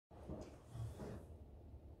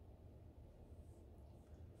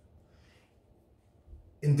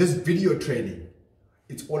In this video training,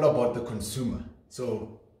 it's all about the consumer.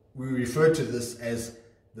 So we refer to this as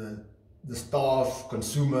the staff,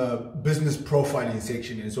 consumer, business profiling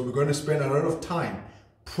section. And so we're going to spend a lot of time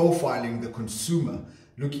profiling the consumer,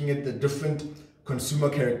 looking at the different consumer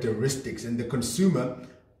characteristics, and the consumer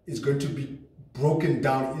is going to be broken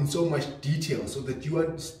down in so much detail so that you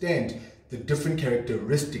understand the different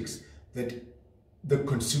characteristics that the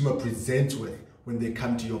consumer presents with when they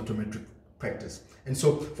come to your optometric practice. And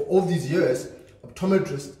so for all these years,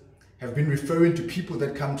 optometrists have been referring to people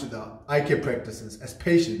that come to the eye care practices as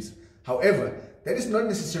patients. However, that is not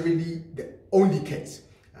necessarily the only case.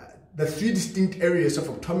 The three distinct areas of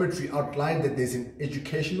optometry outline that there's an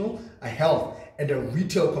educational, a health, and a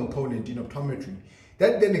retail component in optometry.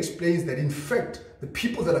 That then explains that, in fact, the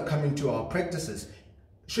people that are coming to our practices,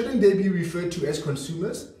 shouldn't they be referred to as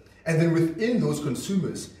consumers? And then within those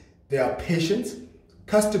consumers, there are patients,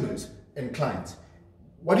 customers, and clients.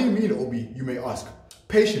 What do you mean, Obi, you may ask?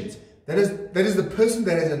 Patients, that is the person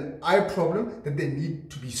that has an eye problem that they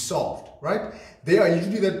need to be solved, right? They are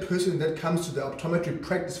usually that person that comes to the optometric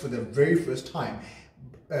practice for the very first time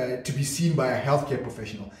to be seen by a healthcare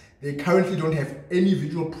professional. They currently don't have any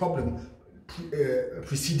visual problem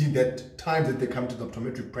preceding that time that they come to the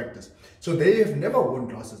optometric practice. So they have never worn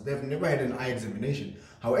glasses. They have never had an eye examination.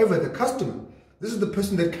 However, the customer, this is the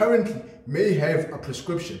person that currently may have a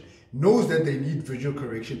prescription, knows that they need visual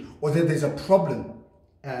correction or that there's a problem,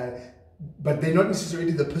 but they're not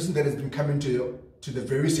necessarily the person that has been coming to the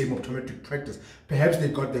very same optometric practice. Perhaps they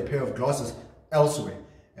got their pair of glasses elsewhere,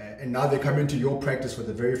 and now they're coming to your practice for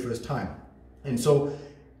the very first time. And so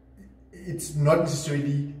it's not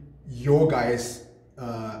necessarily your guys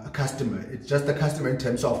a customer. It's just a customer in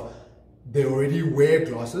terms of they already wear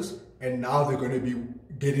glasses and now they're going to be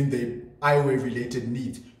getting their eyewear related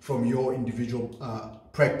needs from your individual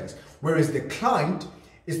practice. Whereas the client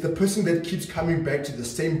is the person that keeps coming back to the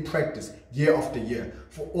same practice year after year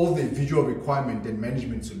for all the visual requirement and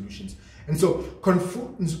management solutions. And so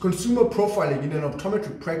consumer profiling in an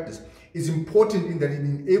optometric practice is important in that it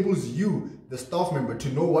enables you, the staff member, to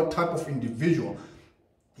know what type of individual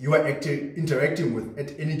you are interacting with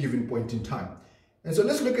at any given point in time. And so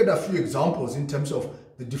let's look at a few examples in terms of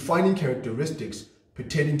the defining characteristics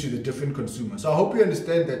pertaining to the different consumers. So I hope you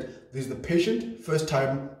understand that there's the patient, first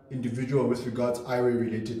time individual with regards eyewear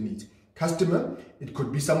related needs. Customer, it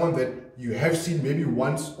could be someone that you have seen maybe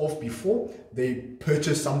once off before. They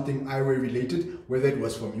purchased something eyewear related, whether it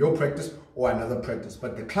was from your practice or another practice.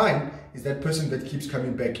 But the client is that person that keeps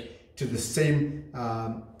coming back to the same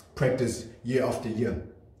practice year after year.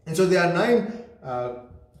 And so there are 9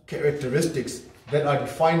 characteristics that are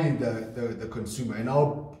defining the consumer. And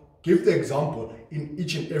I'll give the example in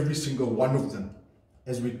each and every single one of them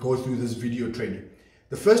as we go through this video training.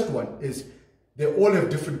 The first one is they all have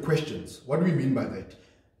different questions. What do we mean by that?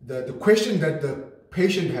 The question that the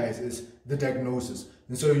patient has is the diagnosis.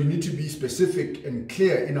 And so you need to be specific and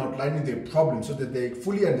clear in outlining their problem so that they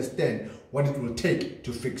fully understand what it will take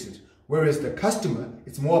to fix it. Whereas the customer,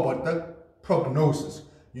 it's more about the prognosis.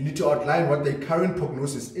 You need to outline what their current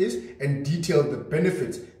prognosis is and detail the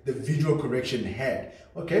benefits the visual correction had.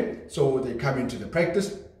 Okay, so they come into the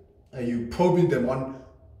practice, you probing them on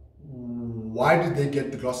why did they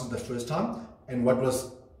get the glasses the first time and what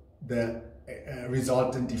was the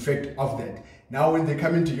resultant effect of that. Now when they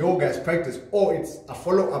come into your guys' practice or it's a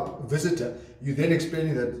follow-up visitor, you then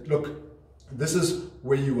explain that, look, this is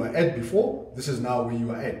where you were at before, this is now where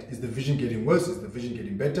you are at. Is the vision getting worse? Is the vision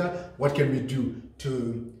getting better? What can we do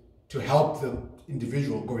to help the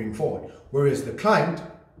individual going forward? Whereas the client,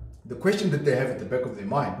 the question that they have at the back of their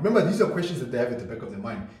mind, remember these are questions that they have at the back of their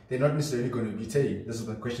mind. They're not necessarily going to be saying, this is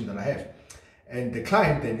the question that I have. And the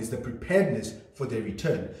client then is the preparedness for their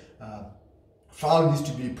return. File needs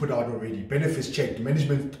to be put out already, benefits checked,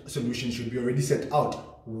 management solutions should be already set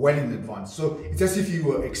out well in advance. So it's as if you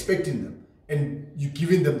were expecting them and you're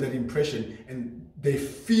giving them that impression and they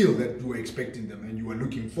feel that you were expecting them and you were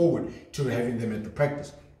looking forward to having them at the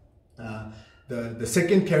practice. The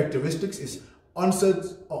second characteristics is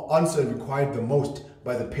answer required the most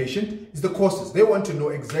by the patient is the causes. They want to know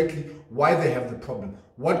exactly why they have the problem,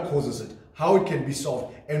 what causes it, how it can be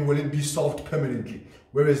solved, and will it be solved permanently.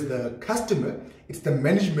 Whereas the customer, it's the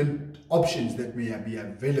management options that may be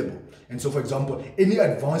available. And so, for example, any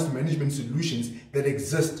advanced management solutions that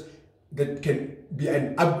exist that can be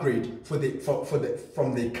an upgrade from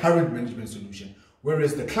the current management solution.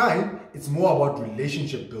 Whereas the client, it's more about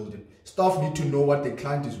relationship building. Staff need to know what the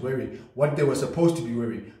client is wearing, what they were supposed to be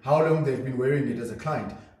wearing, how long they've been wearing it as a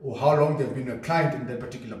client, or how long they've been a client in that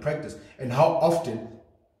particular practice, and how often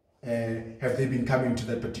have they been coming to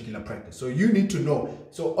that particular practice? So you need to know.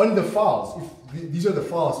 So on the files, if these are the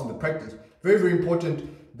files in the practice, very, very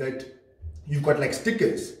important that you've got like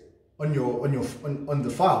stickers on the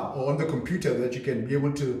file or on the computer that you can be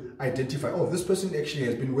able to identify, oh, this person actually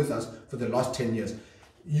has been with us for the last 10 years.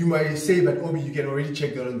 You might say, but Obi, you can already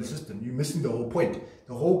check that on the system. You're missing the whole point.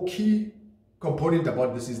 The whole key component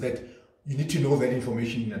about this is that you need to know that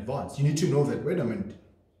information in advance. You need to know that, wait a minute,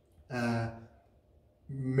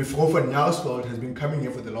 Mevrouw van Jaarsveld has been coming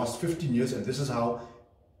here for the last 15 years and this is how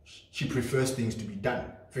she prefers things to be done.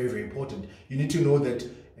 Very, very important. You need to know that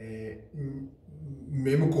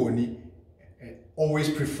Memukoni always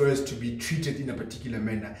prefers to be treated in a particular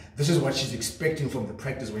manner. This is what she's expecting from the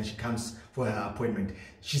practice when she comes for her appointment.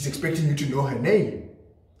 She's expecting you to know her name,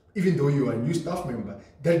 even though you are a new staff member.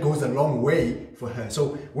 That goes a long way for her.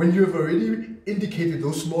 So when you have already indicated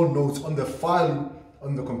those small notes on the file,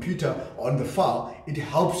 on the computer, or on the file, it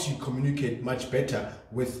helps you communicate much better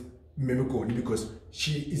with Memukoni because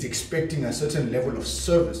she is expecting a certain level of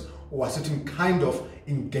service or a certain kind of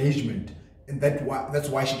engagement. And that's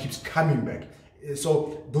why she keeps coming back.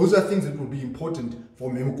 So those are things that will be important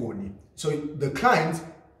for Memukoni. So the clients,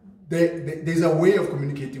 there's a way of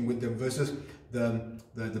communicating with them versus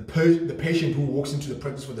the patient who walks into the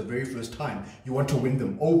practice for the very first time. You want to win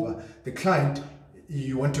them over. The client,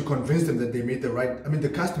 you want to convince them that they made the right, the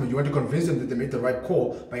customer, you want to convince them that they made the right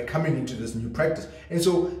call by coming into this new practice. And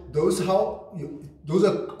so those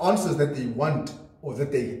are answers that they want, or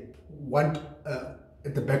that they want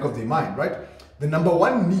at the back of their mind, right? The number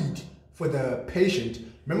one need for the patient,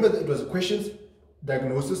 remember that it was questions,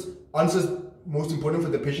 diagnosis, answers. Most important for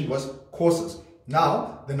the patient was courses.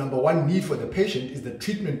 Now, the number one need for the patient is the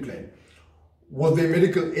treatment plan. Will their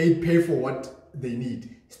medical aid pay for what they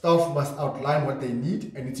need? Staff must outline what they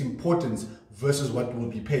need and its importance versus what will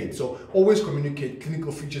be paid. So always communicate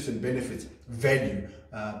clinical features and benefits, value.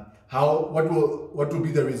 What will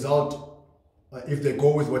be the result if they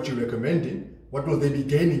go with what you're recommending? What will they be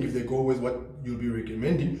gaining if they go with what you'll be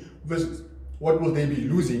recommending versus what will they be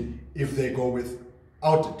losing if they go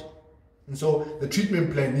without it? And so the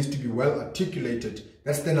treatment plan needs to be well articulated.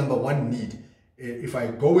 That's the number one need. If I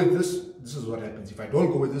go with this, this is what happens. If I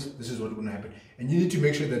don't go with this, this is what's going to happen. And you need to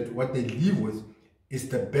make sure that what they leave with is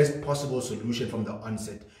the best possible solution from the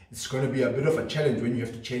onset. It's going to be a bit of a challenge when you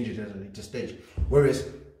have to change it at a later stage. Whereas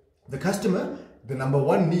the customer, the number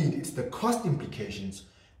one need, it's the cost implications.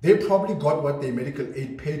 They probably got what their medical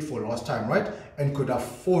aid paid for last time, right? And could not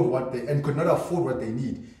afford what they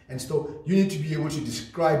need. And so you need to be able to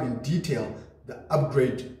describe in detail the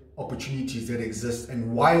upgrade opportunities that exist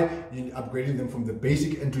and why you're upgrading them from the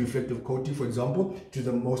basic anti-reflective coating, for example, to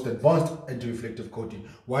the most advanced anti-reflective coating.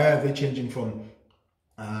 Why are they changing from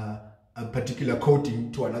a particular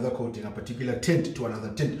coating to another coating, a particular tint to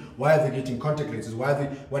another tint? Why are they getting contact lenses? Why are they,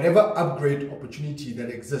 whatever upgrade opportunity that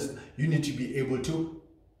exists, you need to be able to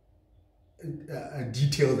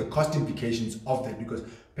detail the cost implications of that, because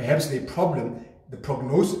perhaps the problem, the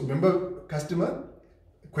prognosis, remember customer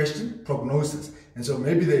question, prognosis, and so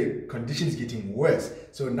maybe the condition is getting worse.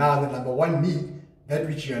 So now the number one need, that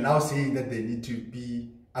which you are now saying that they need to be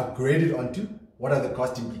upgraded onto, what are the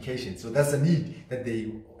cost implications? So that's a need that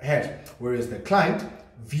they have. Whereas the client,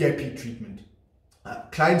 VIP treatment.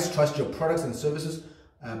 Clients trust your products and services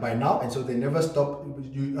by now, and so they never stop.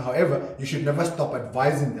 However, you should never stop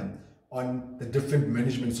advising them on the different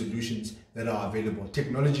management solutions that are available.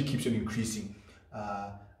 Technology keeps on increasing.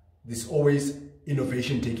 There's always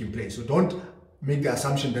innovation taking place. So don't make the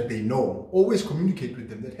assumption that they know. Always communicate with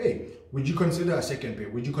them that, hey, would you consider a second pair?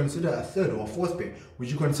 Would you consider a third or a fourth pair? Would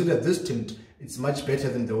you consider this tint? It's much better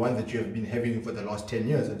than the one that you have been having for the last 10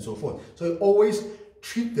 years and so forth. So always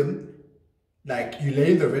treat them like you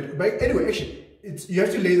lay in the red. But anyway, actually, you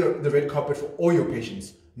have to lay the red carpet for all your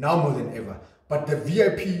patients, now more than ever. But the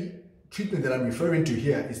VIP treatment that I'm referring to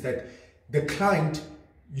here is that the client,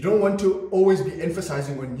 you don't want to always be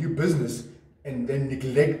emphasizing on new business and then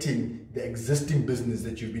neglecting the existing business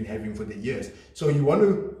that you've been having for the years. So you want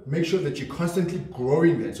to make sure that you're constantly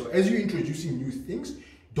growing that. So as you're introducing new things,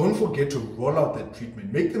 don't forget to roll out that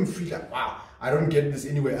treatment. Make them feel like, wow, I don't get this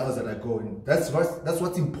anywhere else that I go. And that's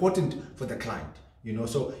what's important for the client. You know,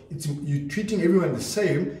 so you're treating everyone the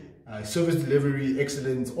same, service delivery,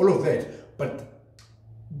 excellence, all of that. But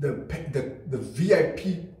the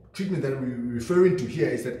VIP treatment that we're referring to here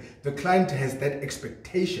is that the client has that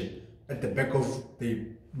expectation at the back of their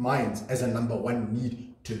minds as a number one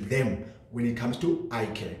need to them when it comes to eye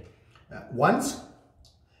care. Once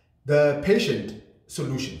the patient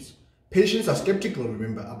solutions. Patients are skeptical,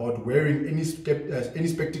 remember, about wearing any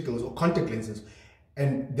spectacles or contact lenses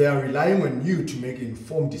and they are relying on you to make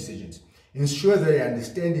informed decisions. Ensure they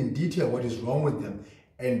understand in detail what is wrong with them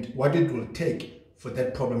and what it will take for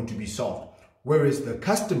that problem to be solved. Whereas the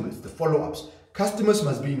customers, the follow-ups, customers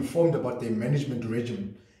must be informed about their management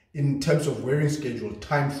regimen in terms of wearing schedule,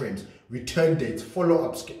 time frames, return dates,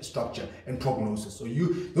 follow-up structure, and prognosis. So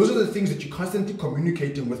those are the things that you're constantly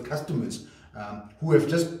communicating with customers who have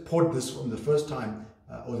just bought this from the first time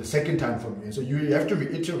or the second time from you. And so you have to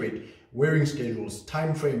reiterate wearing schedules,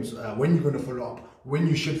 time frames, when you're going to follow up, when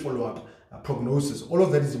you should follow up, prognosis. All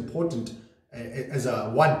of that is important as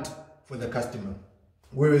a want for the customer.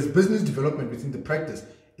 Whereas business development within the practice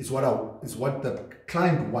is what the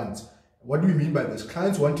client wants. What do we mean by this?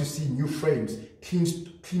 Clients want to see new frames,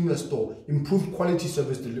 cleaner store, improved quality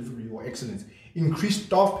service delivery or excellence, increased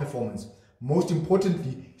staff performance, most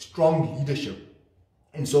importantly, strong leadership.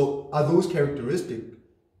 And so are those characteristics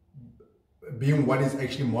being what is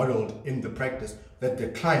actually modeled in the practice that the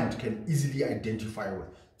client can easily identify with.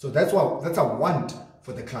 So that's a want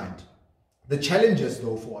for the client. The challenges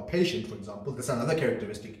though for a patient, for example, that's another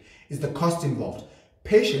characteristic, is the cost involved.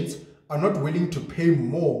 Patients are not willing to pay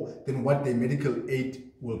more than what their medical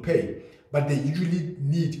aid will pay, but they usually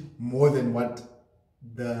need more than what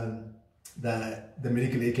the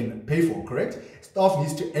medical aid can pay for, correct? Staff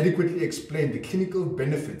needs to adequately explain the clinical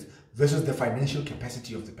benefits versus the financial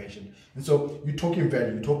capacity of the patient. And so you're talking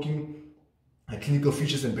value, you're talking clinical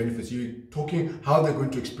features and benefits, you're talking how they're going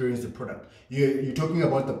to experience the product, you're talking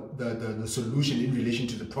about the solution in relation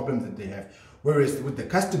to the problem that they have. Whereas with the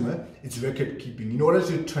customer, it's record keeping. In order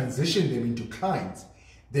to transition them into clients,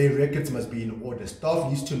 their records must be in order. Staff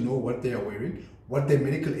needs to know what they are wearing, what their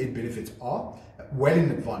medical aid benefits are, well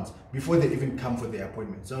in advance, before they even come for their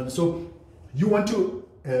appointment. So you want to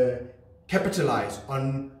capitalize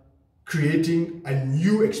on creating a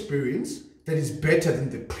new experience that is better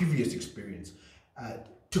than the previous experience,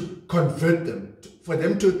 to convert them, for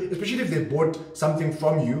them to, especially if they bought something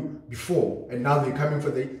from you before and now they're coming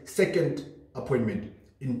for the second appointment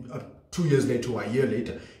in 2 years later or a year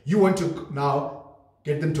later, you want to now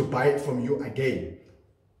get them to buy it from you again.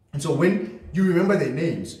 And so when you remember their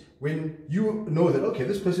names, when you know that, okay,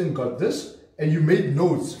 this person got this, and you made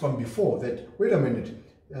notes from before that, wait a minute,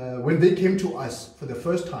 when they came to us for the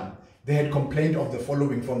first time, they had complained of the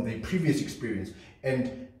following from their previous experience,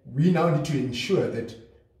 and we now need to ensure that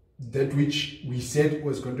that which we said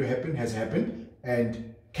was going to happen has happened,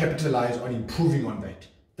 and capitalize on improving on that.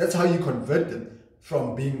 That's how you convert them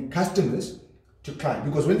from being customers to client.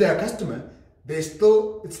 Because when they're a customer, it's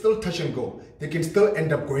still touch and go. They can still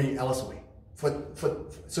end up going elsewhere.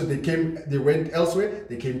 So they went elsewhere,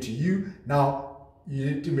 they came to you. Now you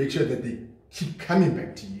need to make sure that they keep coming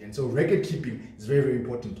back to you. And so record keeping is very, very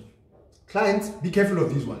important. Clients, be careful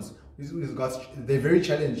of these ones. They're very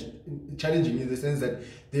challenging in the sense that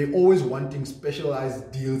they're always wanting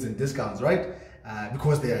specialized deals and discounts, right?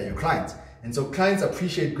 Because they are your clients. And so clients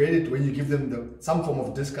appreciate great when you give them some form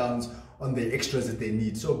of discounts on the extras that they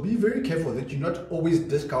need. So be very careful that you're not always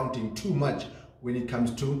discounting too much when it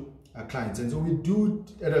comes to clients. And so we do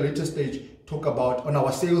at a later stage talk about, on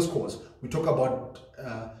our sales course, we talk about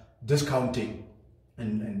discounting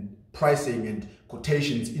and pricing and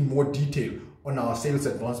quotations in more detail on our sales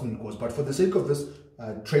advancement course. But for the sake of this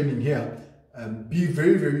training here, be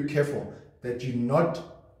very, very careful that you're not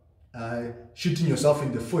shooting yourself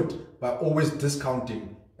in the foot by always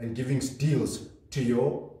discounting and giving deals to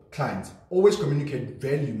your clients. Always communicate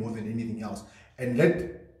value more than anything else, and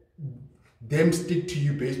let them stick to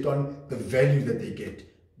you based on the value that they get,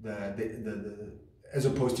 as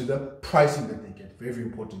opposed to the pricing that they get. Very, very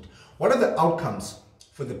important. What are the outcomes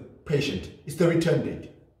for the patient? It's the return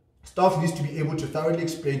date. Staff needs to be able to thoroughly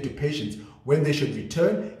explain to patients when they should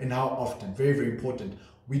return and how often. Very, very important.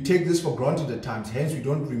 We take this for granted at times, hence we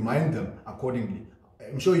don't remind them accordingly.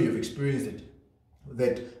 I'm sure you've experienced it,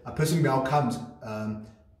 that a person now comes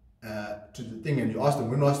to the thing and you ask them,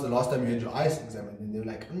 when was the last time you had your eyes examined? And they're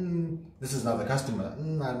like, this is another customer.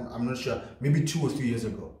 I'm not sure. Maybe 2 or 3 years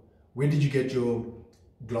ago. Where did you get your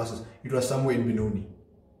glasses? It was somewhere in Benoni.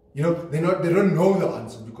 You know, they don't know the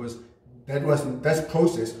answer because that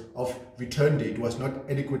process of return date was not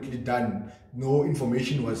adequately done. No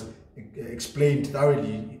information was explained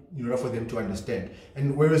thoroughly in order for them to understand.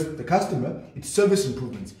 And whereas the customer, it's service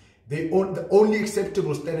improvements. The only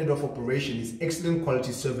acceptable standard of operation is excellent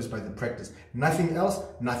quality service by the practice. Nothing else,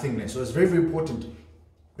 nothing less. So it's very, very important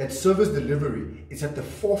that service delivery is at the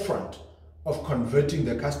forefront of converting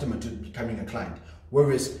the customer to becoming a client.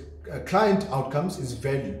 Whereas client outcomes is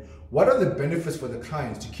value. What are the benefits for the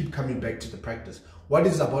clients to keep coming back to the practice? What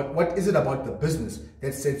is it about the business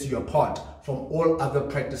that sets you apart from all other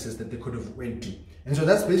practices that they could have went to? And so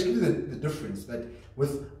that's basically the difference, that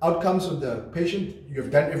with outcomes of the patient, you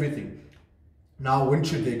have done everything. Now, when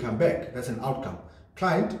should they come back? That's an outcome.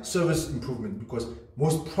 Client, service improvement, because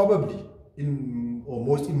most probably, in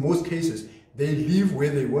most cases, they leave where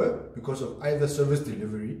they were because of either service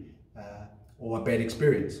delivery or a bad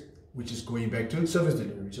experience, which is going back to service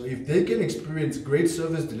delivery. So if they can experience great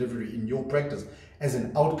service delivery in your practice as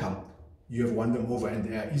an outcome, you have won them over, and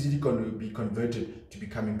they are easily going to be converted to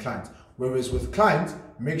becoming clients. Whereas with clients,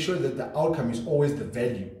 make sure that the outcome is always the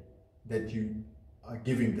value that you are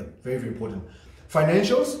giving them. Very, very important.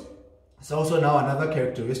 Financials is also now another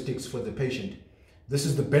characteristics for the patient. This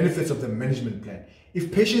is the benefits of the management plan.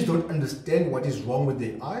 If patients don't understand what is wrong with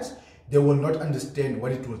their eyes, they will not understand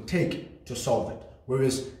what it will take to solve it.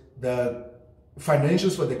 Whereas the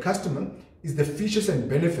financials for the customer is the features and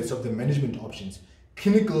benefits of the management options.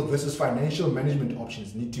 Clinical versus financial management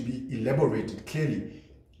options need to be elaborated clearly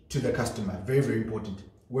to the customer. Very, very important.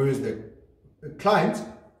 Whereas the clients,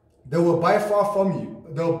 they will buy far from you.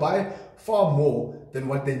 They'll buy far more than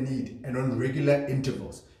what they need and on regular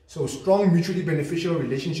intervals. So strong mutually beneficial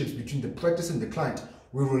relationships between the practice and the client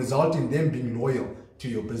will result in them being loyal to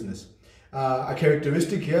your business. A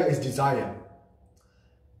characteristic here is desire.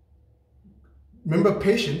 Remember,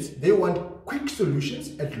 patients, they want quick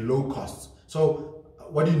solutions at low costs. So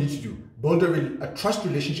what do you need to do? Build a trust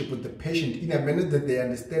relationship with the patient in a manner that they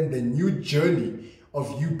understand the new journey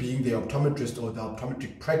of you being the optometrist or the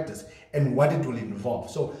optometric practice and what it will involve.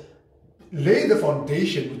 So lay the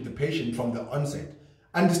foundation with the patient from the onset.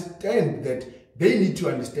 Understand that they need to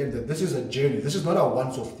understand that this is a journey. This is not a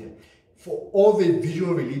once-off thing. For all the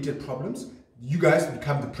visual related problems, you guys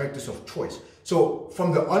become the practice of choice. So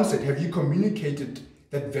from the onset, have you communicated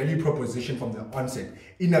that value proposition from the onset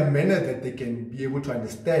in a manner that they can be able to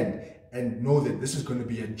understand and know that this is going to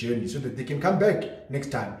be a journey, so that they can come back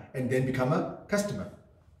next time and then become a customer.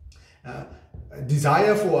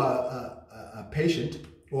 Desire for a patient,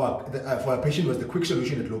 or for a patient was the quick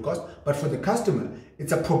solution at low cost, but for the customer,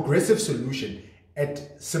 it's a progressive solution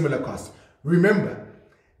at similar cost. Remember,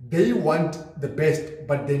 they want the best,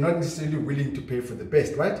 but they're not necessarily willing to pay for the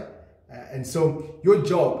best, right? And so your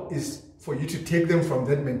job is for you to take them from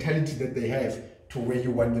that mentality that they have to where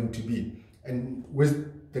you want them to be. And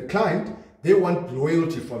with the client, they want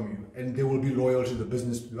loyalty from you, and they will be loyal to the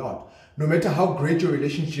business throughout. No matter how great your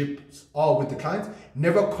relationships are with the clients,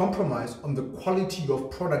 never compromise on the quality of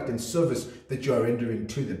product and service that you are rendering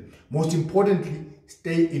to them. Most importantly,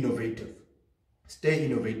 stay innovative. Stay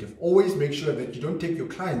innovative. Always make sure that you don't take your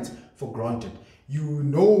clients for granted. You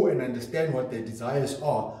know and understand what their desires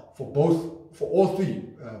are for all three.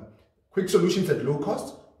 Quick solutions at low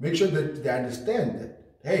cost. Make sure that they understand that,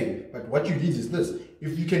 hey, but what you need is this.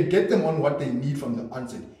 If you can get them on what they need from the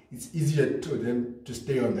onset, it's easier to them to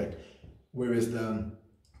stay on that. Whereas the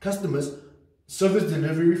customers, service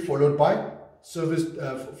delivery followed by service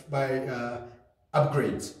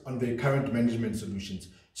upgrades on their current management solutions.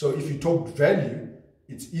 So if you talk value,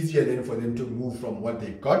 it's easier then for them to move from what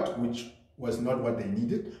they got, which was not what they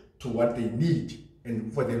needed, to what they need,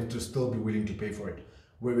 and for them to still be willing to pay for it.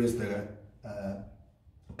 Whereas the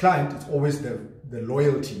client, it's always the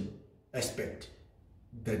loyalty aspect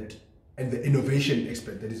and the innovation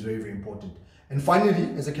aspect that is very, very important. And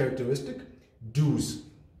finally, as a characteristic, do's.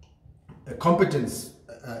 Competence.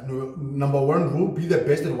 Number one rule, be the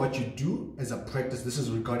best at what you do as a practice. This is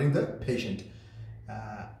regarding the patient.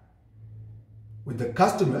 With the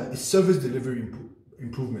customer, is service delivery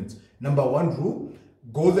improvements. Number one rule,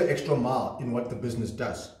 go the extra mile in what the business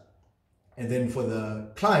does. And then for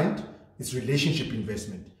the client, it's relationship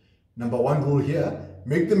investment. Number one rule here,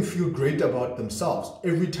 make them feel great about themselves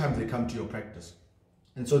every time they come to your practice.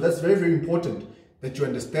 And so that's very, very important that you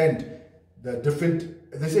understand the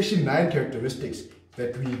different, there's actually 9 characteristics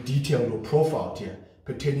that we detailed or profiled here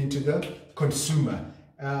pertaining to the consumer.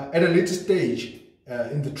 At a later stage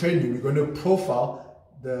in the training, we're going to profile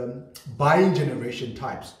the buying generation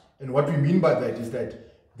types. And what we mean by that is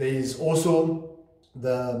that there is also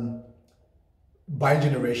the buying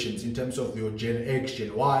generations in terms of your Gen X,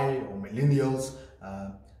 Gen Y, or millennials,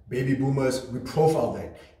 baby boomers. We profile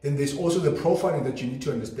that. Then there's also the profiling that you need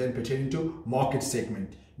to understand pertaining to market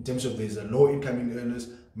segment in terms of there's a low income earners,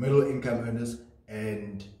 middle income earners,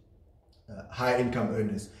 and high income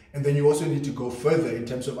earners. And then you also need to go further in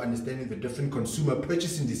terms of understanding the different consumer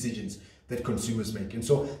purchasing decisions that consumers make. And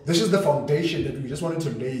so this is the foundation that we just wanted to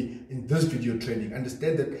lay in this video training.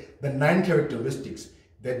 Understand that the 9 characteristics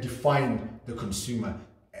that define the consumer,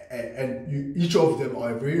 and each of them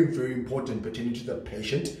are very, very important pertaining to the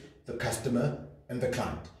patient, the customer, and the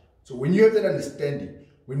client. So when you have that understanding,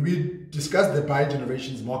 when we discuss the buying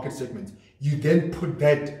generations market segments, you then put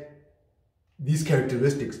these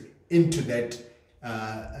characteristics into that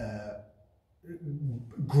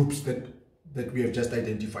groups that we have just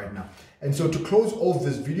identified now. And so to close off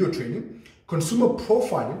this video training, consumer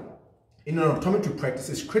profiling in an optometric practice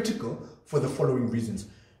is critical for the following reasons.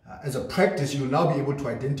 As a practice, you will now be able to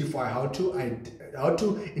identify how to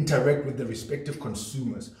interact with the respective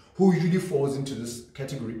consumers who usually falls into this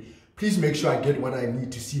category. Please make sure I get what I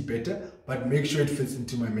need to see better, but make sure it fits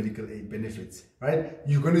into my medical aid benefits, right?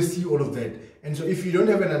 You're going to see all of that. And so if you don't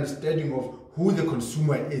have an understanding of who the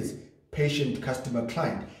consumer is, patient, customer,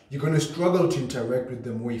 client, you're going to struggle to interact with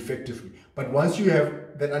them more effectively. But once you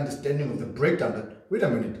have that understanding of the breakdown, that, wait a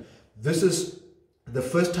minute, this is the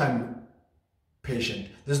first time patient,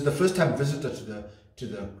 this is the first time visitor to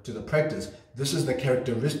the practice, this is the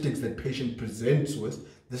characteristics that patient presents with,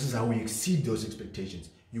 this is how we exceed those expectations.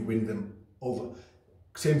 You win them over.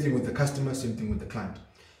 Same thing with the customer, same thing with the client.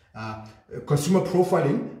 Consumer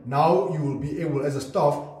profiling, now you will be able as a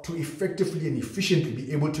staff to effectively and efficiently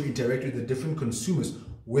be able to interact with the different consumers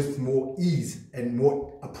with more ease and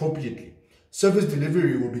more appropriately. Service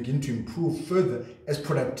delivery will begin to improve further as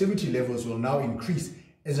productivity levels will now increase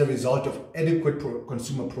as a result of adequate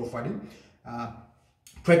consumer profiling.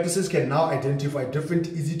 Practices can now identify different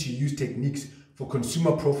easy-to-use techniques for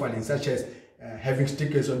consumer profiling, such as having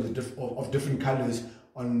stickers on of different colors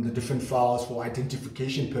on the different files for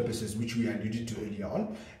identification purposes, which we alluded to earlier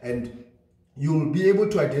on. And you will be able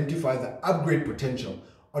to identify the upgrade potential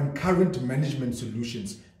on current management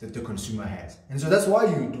solutions that the consumer has. And so that's why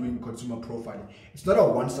you're doing consumer profiling. It's not a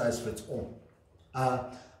one-size-fits-all.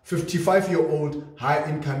 55-year-old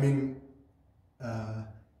high-incoming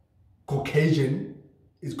Caucasian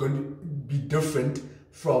is going to be different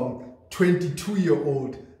from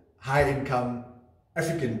 22-year-old high-income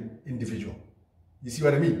African individual. You see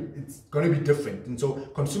what I mean? It's going to be different. And so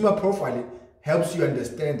consumer profiling helps you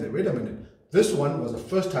understand that, wait a minute, this one was a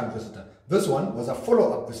first-time visitor. This one was a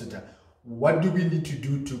follow-up visitor. What do we need to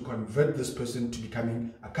do to convert this person to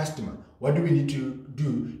becoming a customer? What do we need to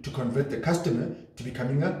do to convert the customer to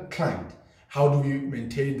becoming a client? How do we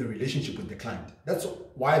maintain the relationship with the client? That's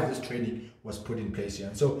why this training was put in place here.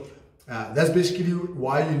 And so that's basically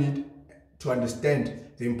why you need to understand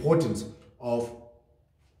the importance of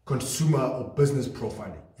consumer or business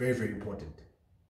profiling. Very, very important.